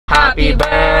Happy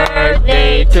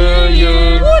birthday to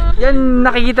you. Yan,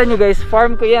 nakikita nyo guys,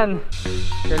 farm ko yan.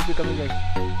 Selfie kami guys.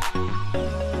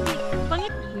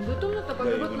 Pangit, gutom na to,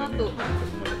 pagluto na to.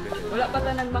 Wala pa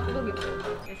tayo nagmakdog ito.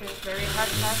 This is very hot.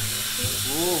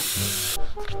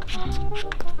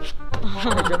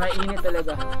 Medyo mainit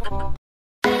talaga.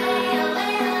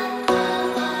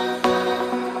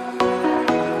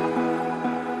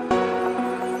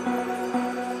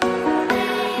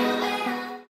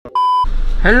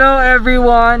 Hello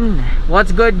everyone!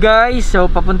 What's good guys? So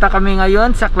papunta kami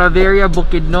ngayon sa Claveria,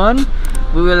 Bukidnon.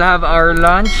 We will have our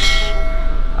lunch,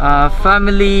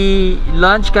 family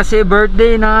lunch kasi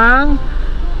birthday ng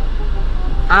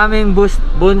aming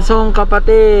bunsong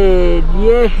kapatid.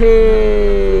 Yay!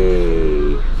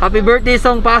 Happy birthday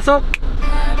song, pasok!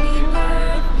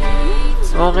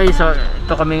 Okay, so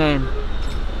ito kami ngayon.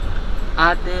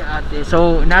 Ate.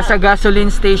 So nasa gasoline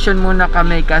station muna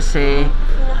kami kasi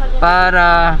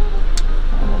para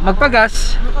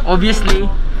magpagas, obviously.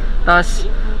 Tapos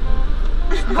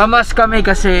kamas kami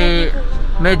kasi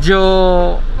medyo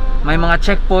may mga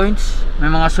checkpoints, may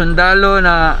mga sundalo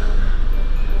na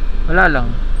wala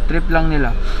lang, trip lang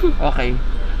nila. Okay,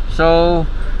 so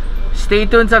stay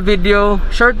tuned sa video.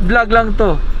 Short vlog lang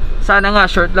to. Sana nga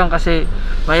short lang kasi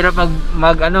mahirap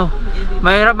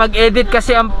mahirap mag-edit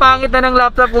kasi ang pangit na ng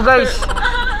laptop ko guys.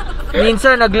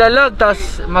 Minsan naglalag,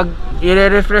 tapos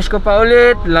i-refresh ko pa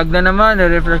ulit, lag na naman,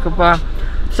 i-refresh ko pa.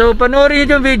 So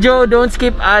panoorin yung video, don't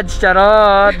skip ads,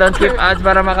 charot. Don't skip ads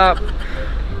para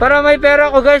may pera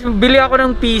ako guys, bili ako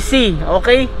ng PC,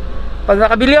 okay? Pag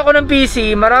nakabili ako ng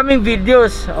PC, maraming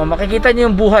videos, makikita niyo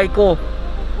yung buhay ko.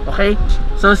 Okay?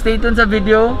 So stay tuned sa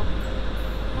video.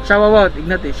 Shower out,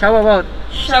 Ignati, shower out.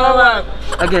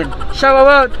 Again, shower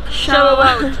out.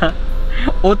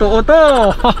 Uto.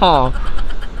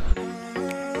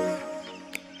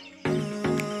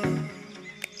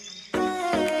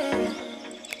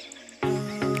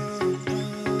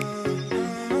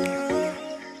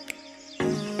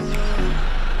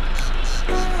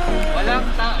 Walang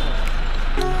tao.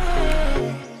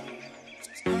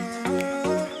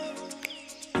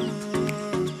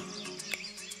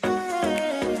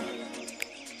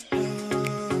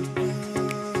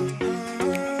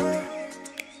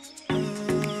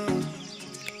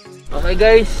 Okay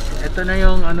guys, ito na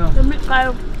yung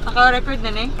Naka-record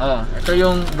na eh? Ito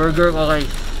yung burger ko guys.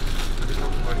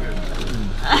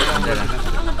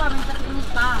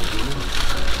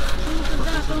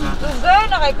 Ugay,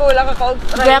 nakikula ka kaog.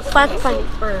 Jackpot pa.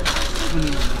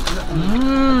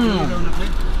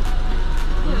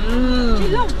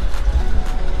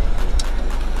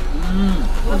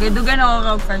 Ugay-dugay na ako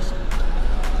kaog first.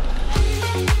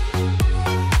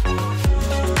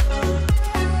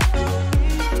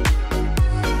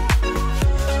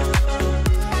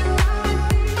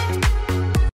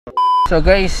 So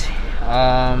guys,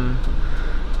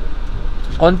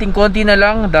 konting-konti na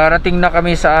lang, darating na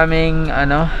kami sa aming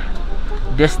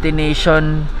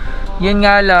destination. Yun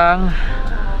nga lang,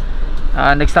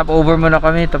 nag-stop over muna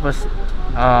kami, tapos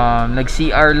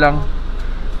nag-CR lang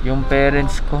yung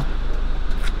parents ko.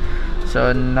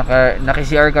 So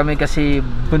naki-CR kami kasi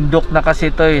bundok na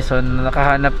kasi to eh. So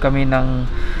nakahanap kami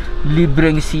ng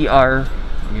libreng CR.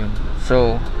 Yun.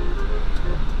 So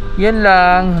yun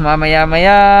lang,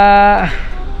 mamaya-maya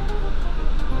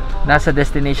nasa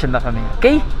destination na kami.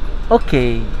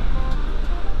 Okay.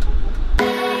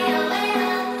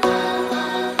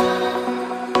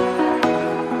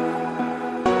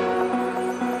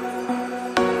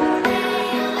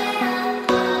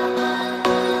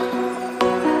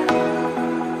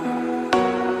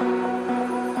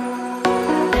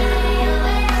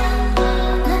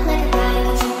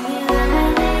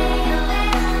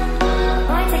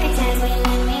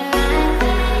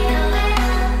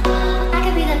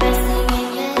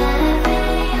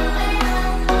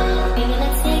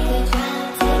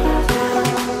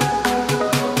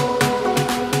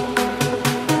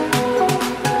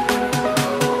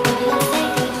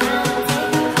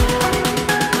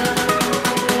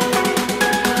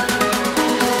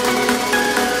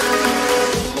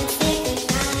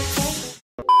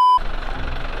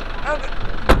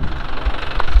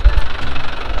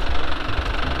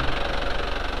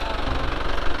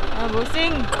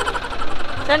 Busing.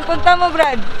 Saan punta mo,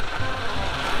 Brad?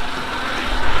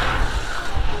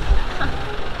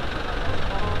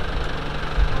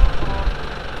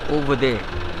 Over there.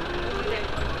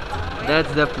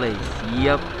 That's the place.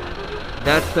 Yep.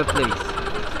 That's the place.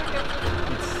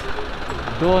 It's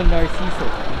Don Narciso.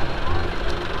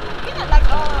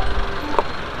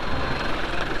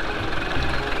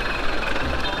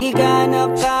 Di ka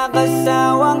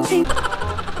nakakasawang.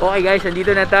 Okay guys,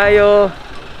 nandito na tayo.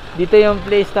 Dito yung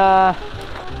place na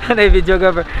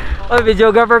videographer. Oh,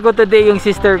 videographer ko today yung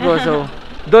sister ko. So,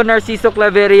 Don Narciso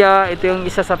Claveria, ito yung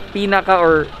isa sa pinaka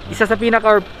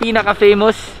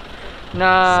famous na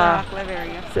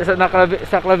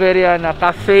sa Claveria na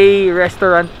cafe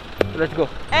restaurant. Let's go.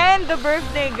 And the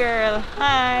birthday girl.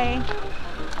 Hi.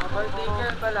 Birthday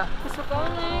girl pala. Gusto ko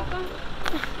na ito.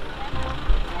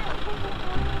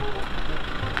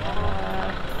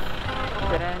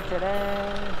 Taran,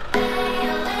 taran.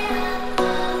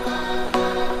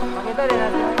 Makita rin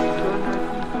natin.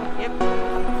 Yep.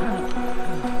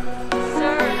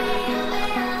 Sir.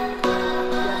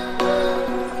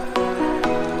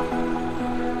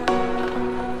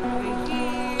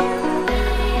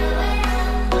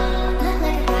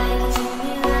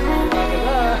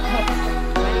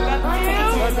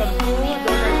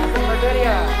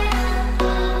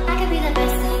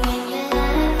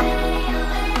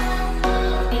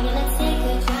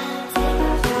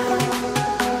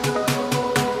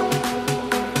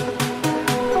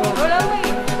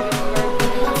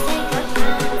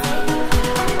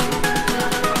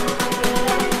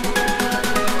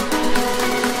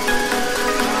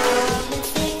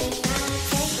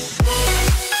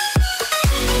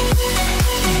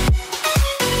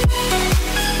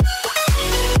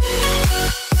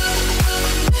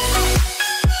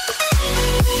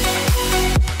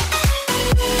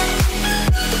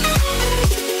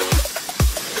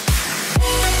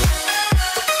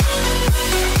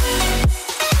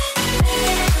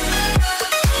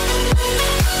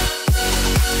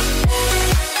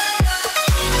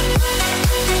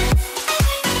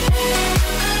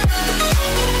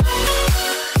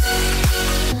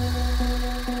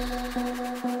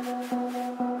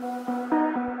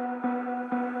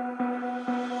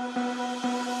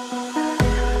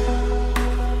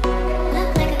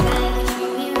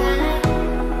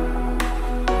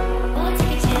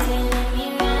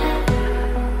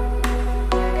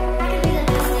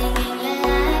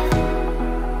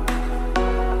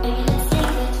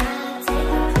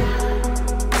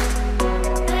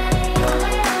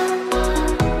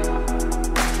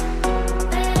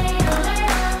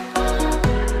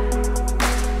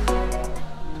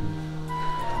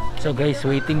 So guys,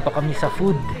 waiting pa kami sa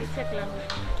food.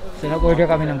 So nag-order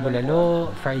kami ng bulalo,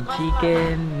 fried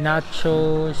chicken,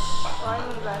 nachos.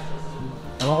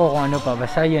 Ewan ko kung ano pa,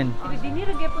 basta yun.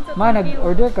 Ma,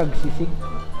 nag-order kag sisig.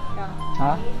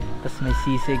 Ha? Tapos may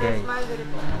sisig guys.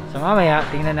 So mamaya,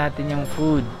 tingnan natin yung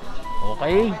food.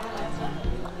 Okay?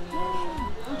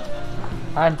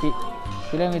 Auntie,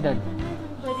 pila yung edad?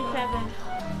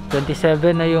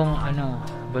 27 na yung ano,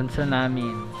 bunso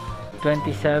namin.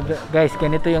 27, guys,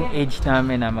 ganito yung age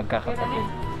namin na magkakapatid.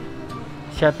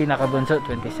 Siya pinakabunso,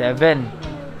 27.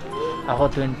 Ako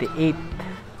 28.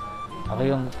 Ako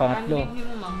yung pangatlo.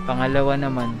 Pangalawa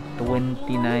naman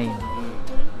 29.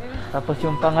 Tapos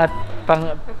yung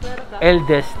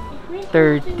eldest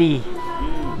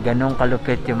 30. Ganong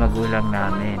kalupit yung magulang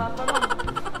namin.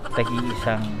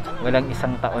 Walang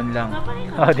isang taon lang.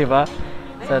 Oh, di ba?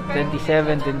 So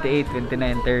 27, 28,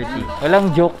 29, 30.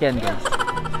 Walang joke yan, guys.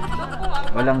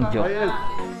 Walang joke.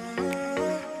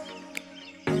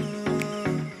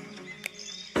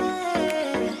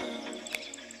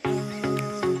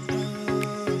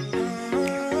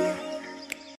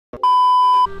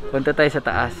 Punta tayo sa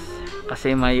taas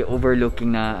kasi may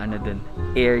overlooking na ano dun,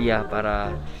 area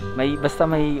para basta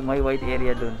may wide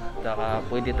area dun. Saka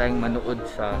pwede tayong manood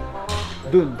sa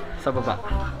dun sa baba.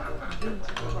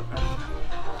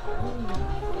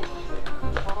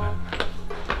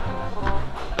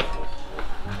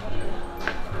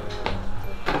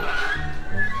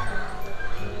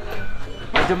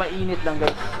 Medyo mainit lang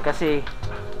guys kasi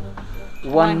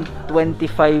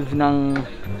 1:25 ng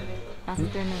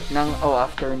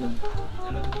afternoon.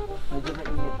 Medyo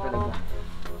mainit talaga.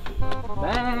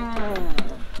 Bang!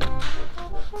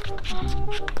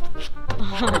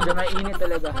 Medyo mainit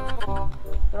talaga.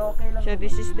 Pero okay lang. So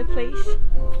this is the place.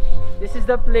 This is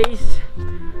the place.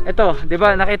 Ito, 'di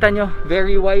ba? Nakita nyo,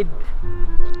 very wide.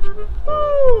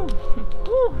 Woo!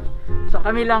 Woo! So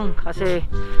kami lang kasi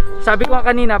sabi ko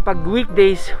kanina pag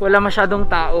weekdays wala masyadong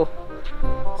tao.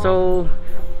 So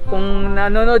kung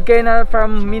nanonood kayo na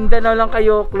from Mindanao lang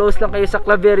kayo, close lang kayo sa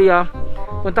Claveria,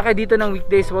 punta kayo dito ng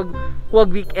weekdays, wag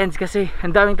weekends kasi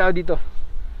ang daming tao dito.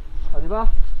 O, di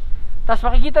ba? Tapos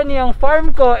makikita niyo yung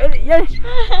farm ko. Yan.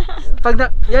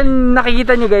 Yan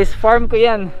nakikita niyo guys, farm ko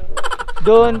yan.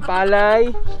 Doon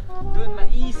palay, doon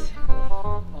mais.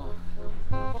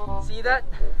 Oh. See that?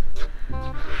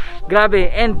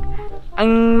 Grabe. And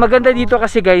ang maganda dito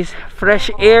kasi guys, fresh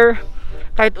air.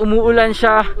 Kahit umuulan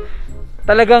siya,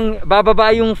 talagang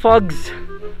bababa yung fogs.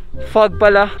 fog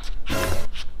pala.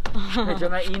 Medyo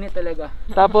mainit talaga.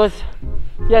 Tapos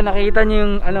yan, nakikita niyo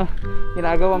yung ano,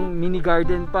 ginagawang mini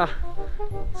garden pa.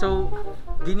 So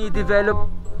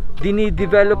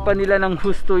dinidevelop pa nila ng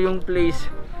husto yung place.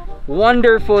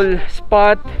 Wonderful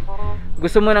spot.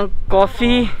 Gusto mo ng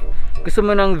coffee, gusto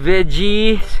mo ng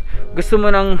veggies, gusto mo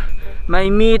ng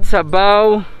may meat,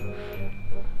 sabaw,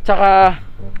 tsaka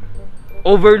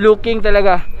overlooking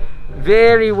talaga.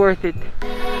 Very worth it.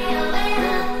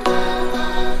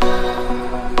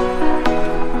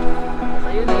 So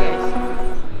yun na guys,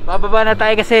 bababa na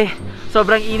tayo kasi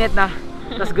sobrang init na.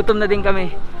 Tapos gutom na din kami.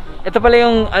 Ito pala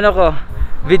yung ano ko,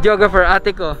 videographer,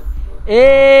 ate ko.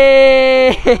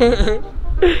 Eh!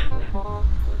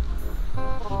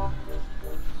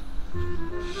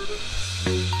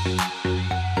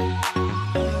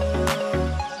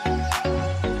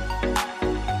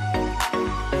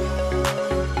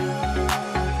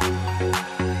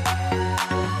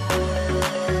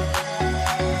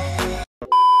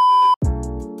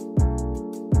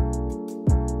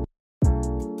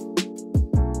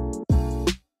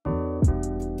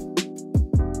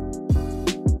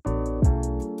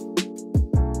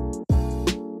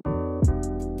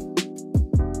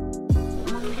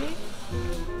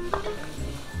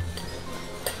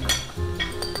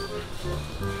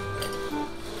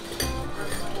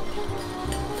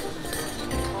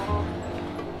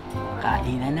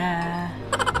 Kain na.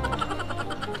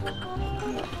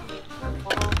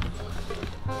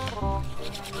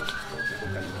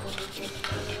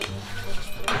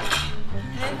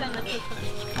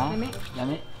 Ha?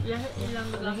 Lami? Ilang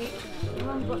lahi.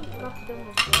 Ilang cup daw.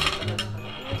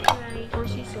 Four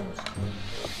seasons.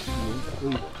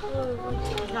 Uy.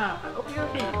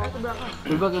 Okay. Ito ba ka?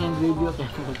 Iba ka ng video kaya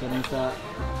huwag ka rin sa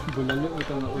bulalo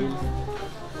ito ng oil.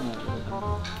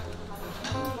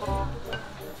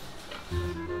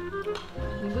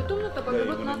 Gutom na to,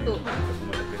 pagabot na to.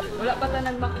 Wala pa tayo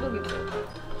nagmakdog ito.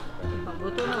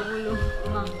 Pagbuto na ulo.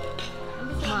 Ma,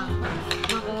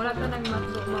 kung wala ka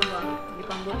nagmakdog, ma ba?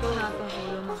 Ipangbuto na itong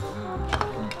ulo, ma.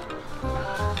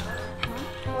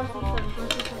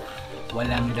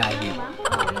 Walang diet.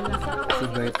 Kasi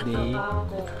birthday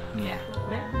niya.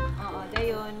 Oo,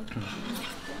 dayon.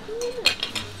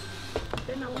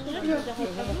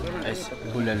 Guys,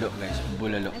 bulalo guys,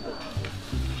 bulalo.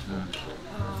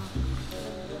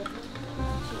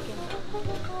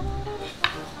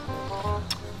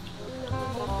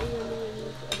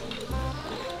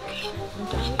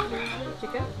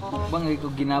 Chicken? Bang ko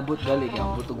ginabot gali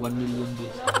kaya butog 1 million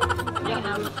bis.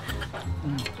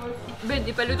 Ben,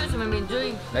 ipaluto sa Mami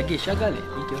Joy. Lagi siya gali.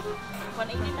 Thank you.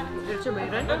 Diretso ba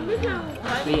yun?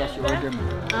 Pay as you order mo.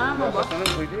 Mo ba?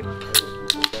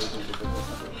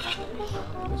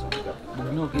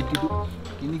 Bugno kay tido.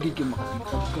 Kinigid kay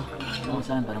makatigab ka. Ano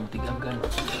saan para matigab ka.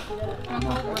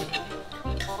 Ano?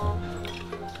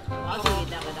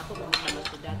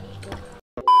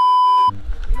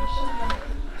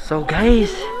 So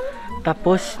guys,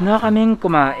 tapos na kaming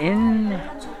kumain.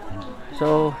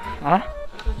 So,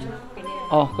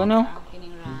 oh, kano?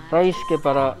 Rice kay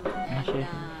para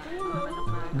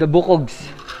the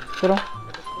bukogs. Pero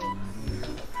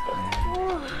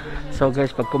so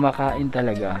guys, pag kumakain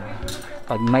talaga,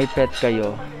 pag may pet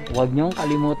kayo, huwag niyong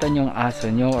kalimutan yung aso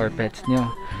niyo or pets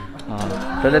niyo.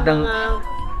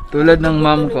 Tulad ng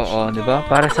mom ko, oh, 'di ba?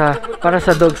 Para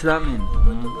sa dogs namin.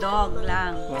 Dog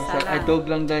lang. Ay, dog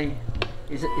lang day.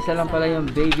 Isa lang pala yung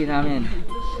baby namin.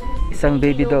 Isang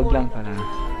baby dog lang pala.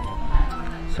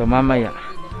 So mamaya.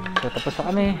 So tapos na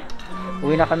kami.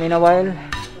 Uwi na kami na while.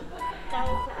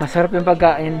 Masarap yung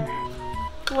pagkain.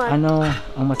 Ano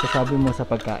ang masasabi mo sa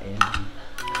pagkain?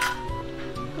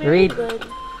 Rate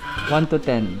 1 to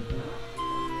 10.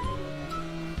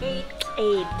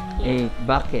 8.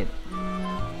 Bakit?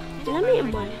 Lami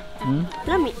mo.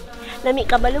 Lami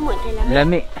kabalo mo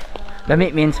lami.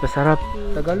 Lami means masarap.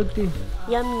 Tagalog din.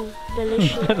 Yummy,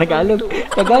 delicious.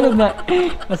 Tagalog na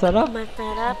masarap.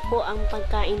 Masarap po ang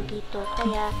pagkain dito.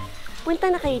 Kaya punta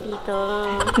na kayo dito.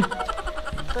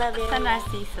 Claveria. Sa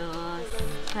Narciso,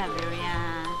 Claveria.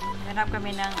 Hanap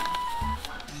kami ng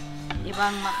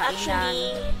ibang makainan.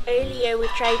 Actually, earlier we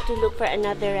tried to look for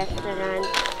another restaurant.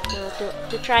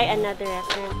 To try another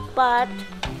restaurant. But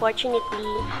fortunately,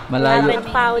 Malayo. we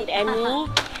haven't found any.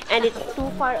 And it's too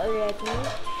far already.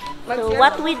 So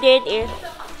what we did is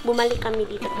bumalik kami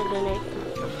dito sa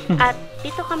Narciso. At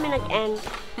dito kami nag-end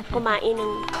kumain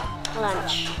ng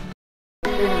lunch.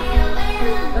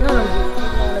 Ano lang,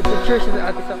 nag-picture siya sa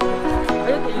ate sa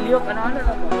ayun, iliyok, ano na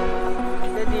ba?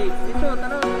 Jadi, dito,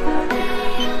 tanong.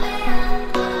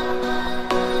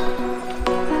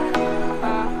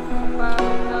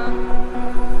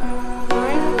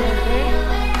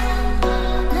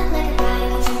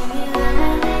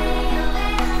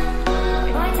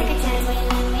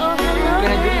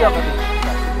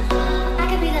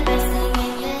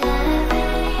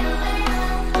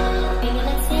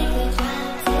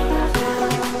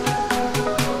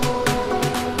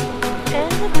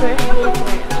 Mana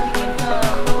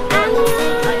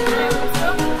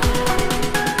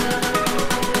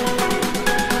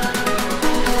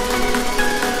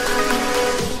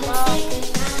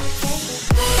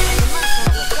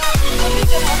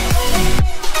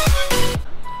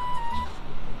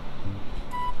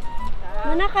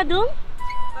ka dong?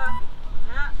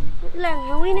 Lang,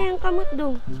 hawin na yung kamot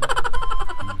dong.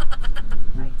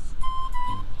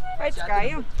 Fights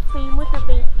kayo. Famous sa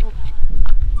Facebook.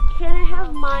 Can I have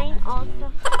mine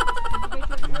also?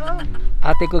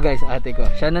 Ate ko guys, ate ko.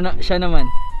 Siya naman.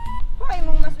 Ay,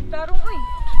 mong masagtarong ay.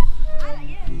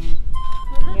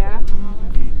 Yeah.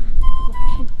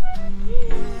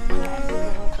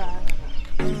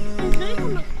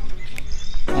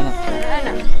 Ano?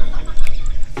 Ano?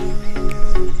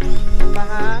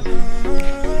 Baka.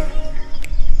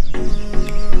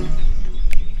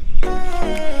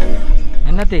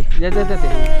 Ano te? Dito.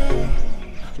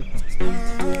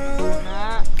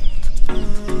 Ah.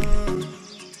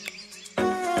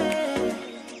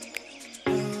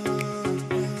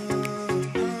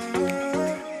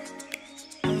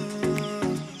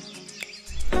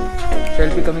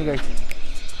 Selfie kami guys.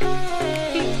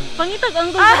 Pangitag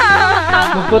ang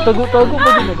Magpatago-tago pa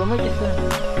din. May kiss na.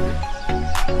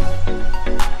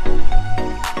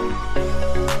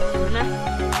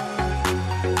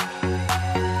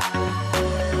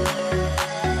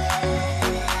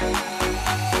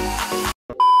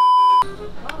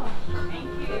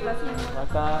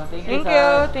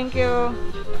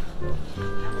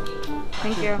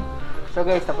 Thank you. So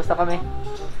guys, tapos na kami.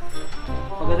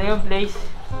 Maganda yung place.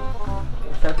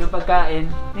 Sarap yung pagkain.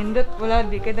 Nindot, wala,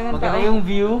 di ka dangan Maganda tao. yung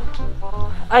view.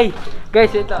 Ay!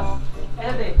 Guys, ito.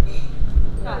 Ito eh.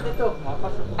 Ito.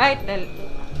 Mapasok. Ay,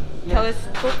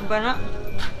 telescope ba na?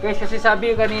 Guys, kasi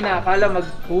sabi ko kanina, akala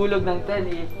maghulog ng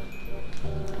 10 eh.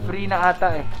 Free na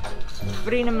ata eh.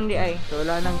 Free naman di ay. So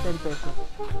wala nang 10 pesos.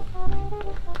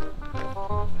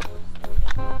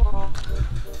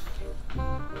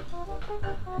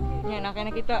 Yan, naka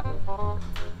nakita.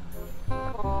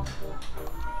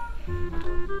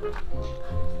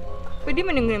 Pwede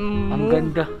man yung Ang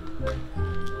ganda.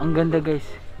 Ang ganda guys.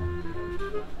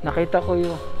 Nakita ko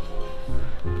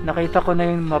na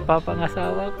yung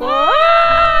mapapangasawa ko.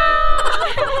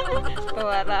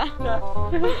 Kawara.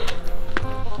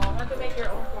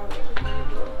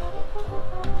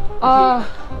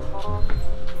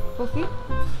 Coffee? I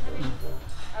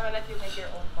will let you make your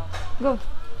own coffee. Go.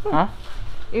 Ha?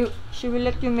 She will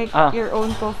let you make your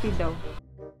own coffee daw.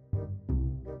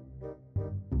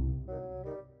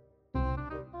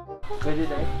 Pwede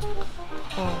tayo?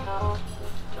 Oh.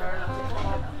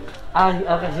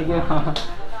 Okay, sige.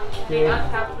 Take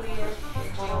out cup please.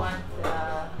 Do you want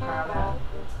caramel?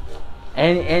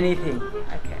 Anything.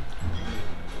 Okay.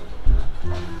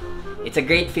 It's a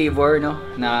great favor, no,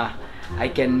 na I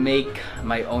can make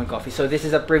my own coffee. So this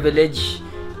is a privilege.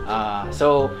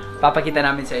 So papakita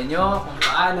namin sa inyo kung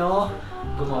paano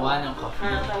gumawa ng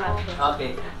coffee.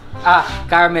 Okay.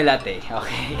 Caramel latte.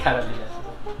 Okay, caramel latte.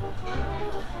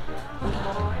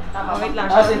 Wait lang.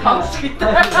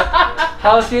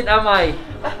 How sweet am I?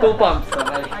 2 pumps.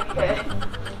 Okay. Okay.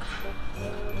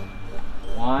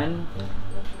 1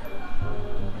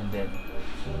 and then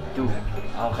 2.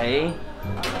 Okay.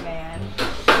 Okay na yan.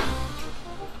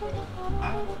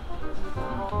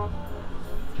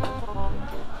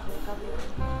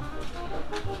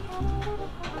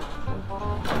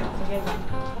 Sige ba?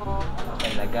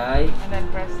 Okay, lagay. And then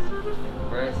press.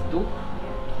 Press 2.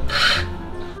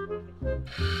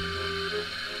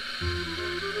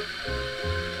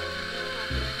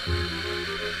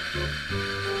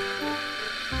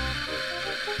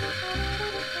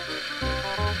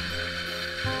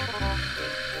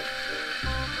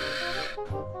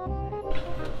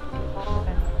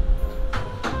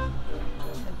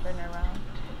 Turn around.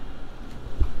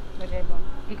 Lagay mo.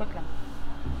 Ikot lang.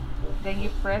 Then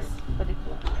you press. Put it.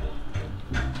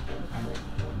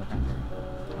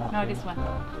 No, this one.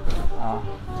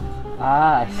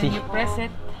 I And see. then you press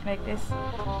it like this.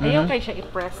 Ayaw kayo siya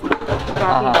i-press.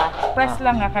 Grabe ba? Press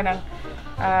lang nga ka ng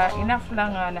enough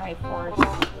lang nga na i-force.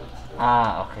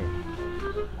 Okay.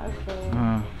 Okay.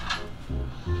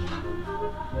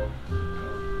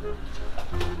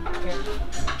 Here.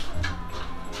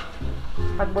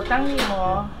 Pagbutang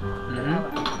mo, ano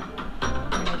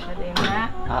siya din na.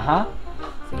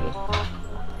 Sige.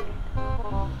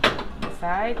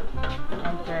 Side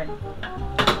and turn.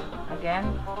 Again,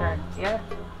 turn. Yeah.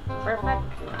 Perfect.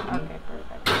 Okay,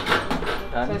 perfect.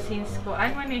 So since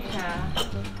kuan mo na siya,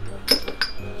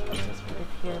 just put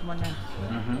it here mo na.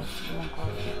 Yung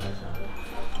coffee. So,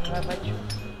 yung babat yung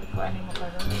kuan mo pa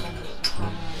rin.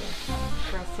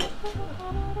 Press it.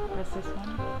 Just this one.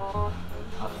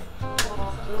 Okay.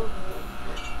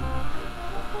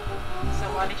 So,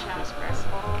 one is espresso.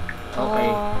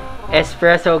 Okay.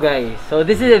 Espresso, guys. So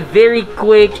this is a very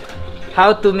quick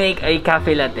how to make a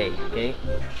cafe latte. Okay.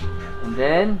 And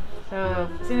then. So,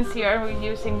 since here we're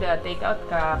using the takeout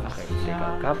cups. Okay.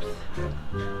 Takeout cups.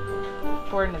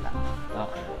 4 na lang.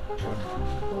 Okay.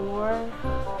 4.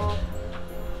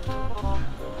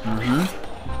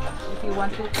 If you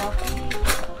want 2 coffee,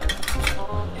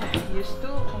 use 2.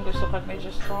 Kung gusto ka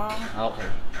medyo strong. Okay.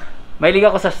 Mahilig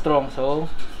ako sa strong, so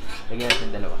lagyan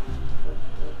natin dalawa.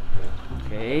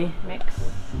 Okay. Mix.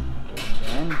 Okay,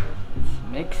 then let's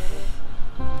mix.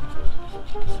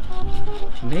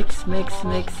 Mix.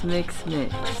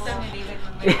 First time nililit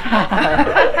mo.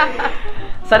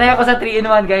 Sanay ako sa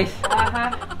 3-in-1, guys.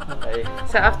 Okay.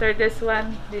 So after this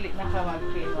one, dili na ka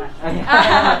mag-3-in-1.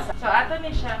 So ato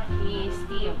ni siyang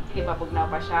i-steam.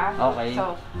 Ibabugnaw pa siya. Okay.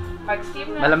 So pag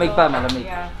steam na Malamig to, pa, malamig.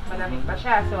 Yeah, malamig pa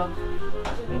siya. So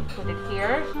we put it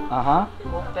here.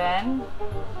 Open.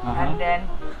 And then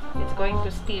it's going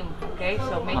to steam. Okay?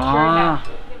 So make sure na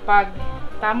pag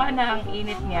tama na ang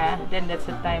init niya, then that's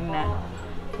the time na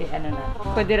ano na.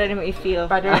 Pwede rin mo i-feel.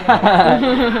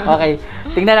 Okay.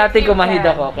 Tingnan natin kung mahid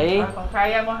ako, okay? Kung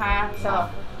kaya mo ha. So,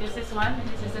 this is one.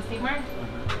 This is the steamer.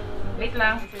 Wait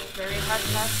lang. This is very hot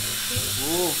na.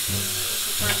 Ooh.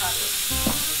 Super hot.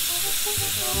 So,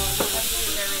 you have to be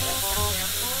very careful.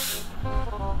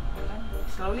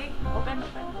 Slowly. Open.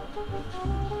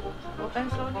 Open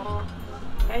slowly.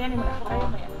 Kaya mo na. Kaya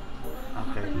mo yan.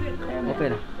 Okay.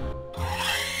 Open na.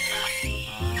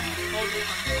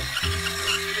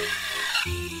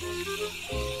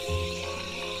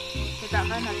 Kita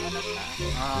ka na, ano ka?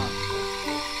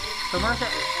 So,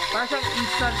 parang siya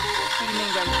instant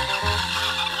steaming, guys.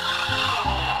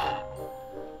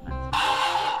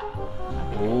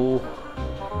 Oh.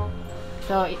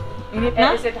 So,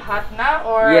 is it hot now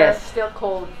or Yes. still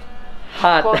cold?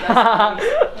 Hot. Cold as always.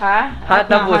 Ha? Hot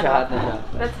na po siya, hot na siya.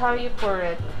 That's how you pour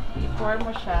it. I-pour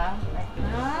mo siya. Like this.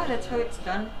 That's how it's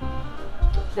done.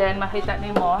 Then, makita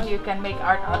ni mo, you can make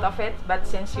art out of it. But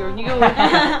since you're new,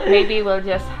 maybe we'll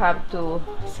just have to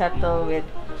settle with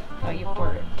how you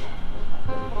pour it.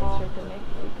 Sure to make,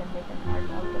 you can make an art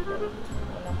out of it.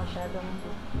 Wala masyadong...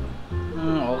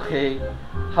 Okay.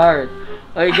 Heart.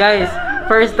 Okay, guys.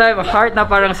 First time, heart na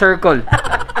parang circle.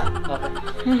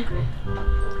 Okay.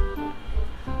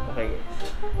 Okay, guys.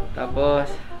 Tapos,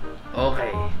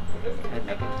 okay.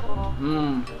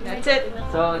 That's it.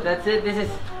 So, that's it. This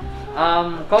is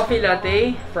coffee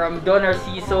latte from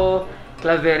Narciso,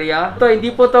 Claveria. Ito,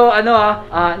 hindi po to,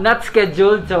 not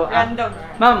scheduled. So, Random.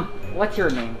 Ma'am, what's your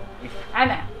name?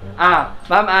 Ana.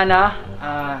 Ma'am Ana,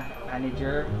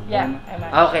 manager. Yeah,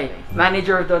 Okay,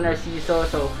 manager of Narciso.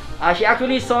 So, she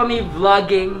actually saw me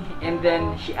vlogging, and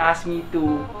then she asked me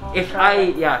to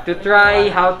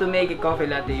try how to make a coffee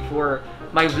latte for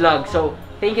my vlog. So,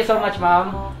 thank you so much,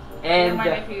 ma'am. And Do you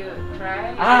mind if you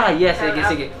try? Yes,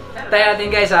 sige. Tayo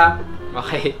natin, guys, ha.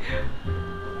 Okay.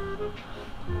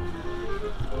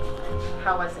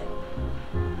 How was it?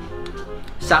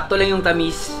 Sakto lang yung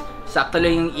tamis, sakto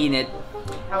lang yung init.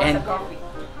 How was the coffee?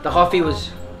 The coffee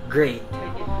was great.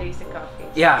 Did you taste the coffee?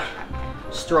 Yeah.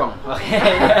 Strong. Okay.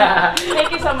 Thank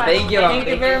you so much. Thank you. Thank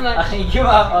you very much. Thank you,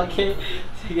 ma'am. Okay.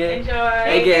 Sige. Enjoy.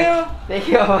 Thank you. Thank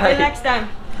you. Bye. Till next time.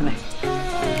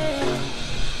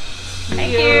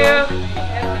 Thank you.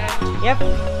 Yep.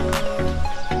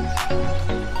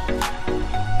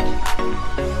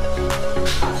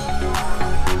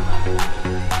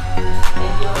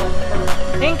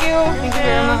 Thank you. Thank you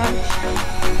very much.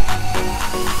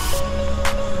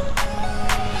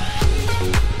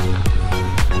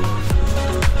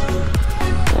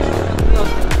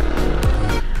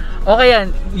 Okay yan.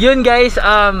 Yun, guys,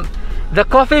 the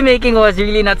coffee making was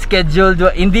really not scheduled.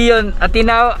 Hindi yun. At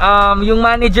yung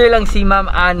manager lang, si Ma'am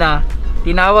Ana,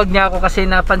 tinawag niya ako kasi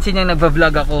napansin niya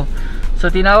nagva-vlog ako.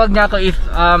 So tinawag niya ako if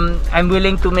I'm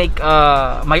willing to make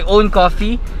my own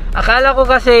coffee. Akala ko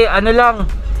kasi lang,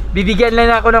 bibigyan lang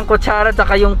ako ng kutsara at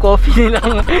saka yung coffee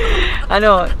nilang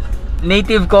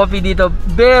native coffee dito.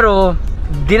 Pero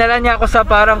dinala niya ako sa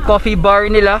parang coffee bar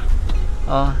nila.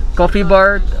 Coffee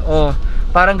bar.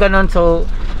 Parang ganon. So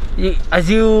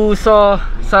as you saw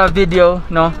sa video,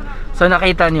 no? So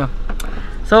nakita nyo.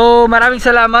 So maraming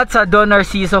salamat sa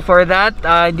Narciso for that.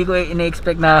 Hindi ko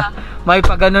ina-expect na may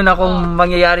pag-ganon akong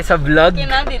mangyayari sa vlog. Hindi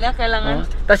na kailangan.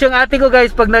 Tapos yung ate ko,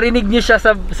 guys, pag narinig niyo siya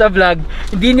sa vlog,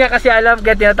 hindi niya kasi alam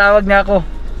kaya tinatawag niya ako.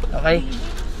 Okay?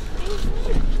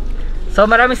 So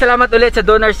maraming salamat ulit sa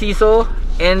Narciso,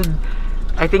 and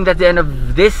I think that's the end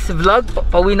of this vlog.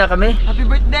 Pauwi na kami. Happy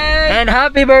birthday! And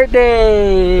happy birthday!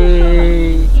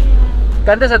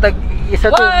 Kanta sa tag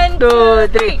isa, 1, 2,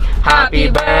 3. Happy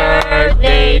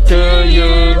birthday to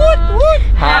you.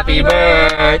 Happy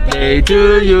birthday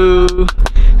to you.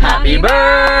 Happy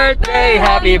birthday,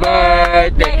 happy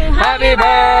birthday, happy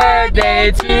birthday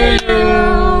to you.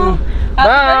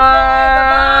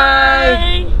 Bye.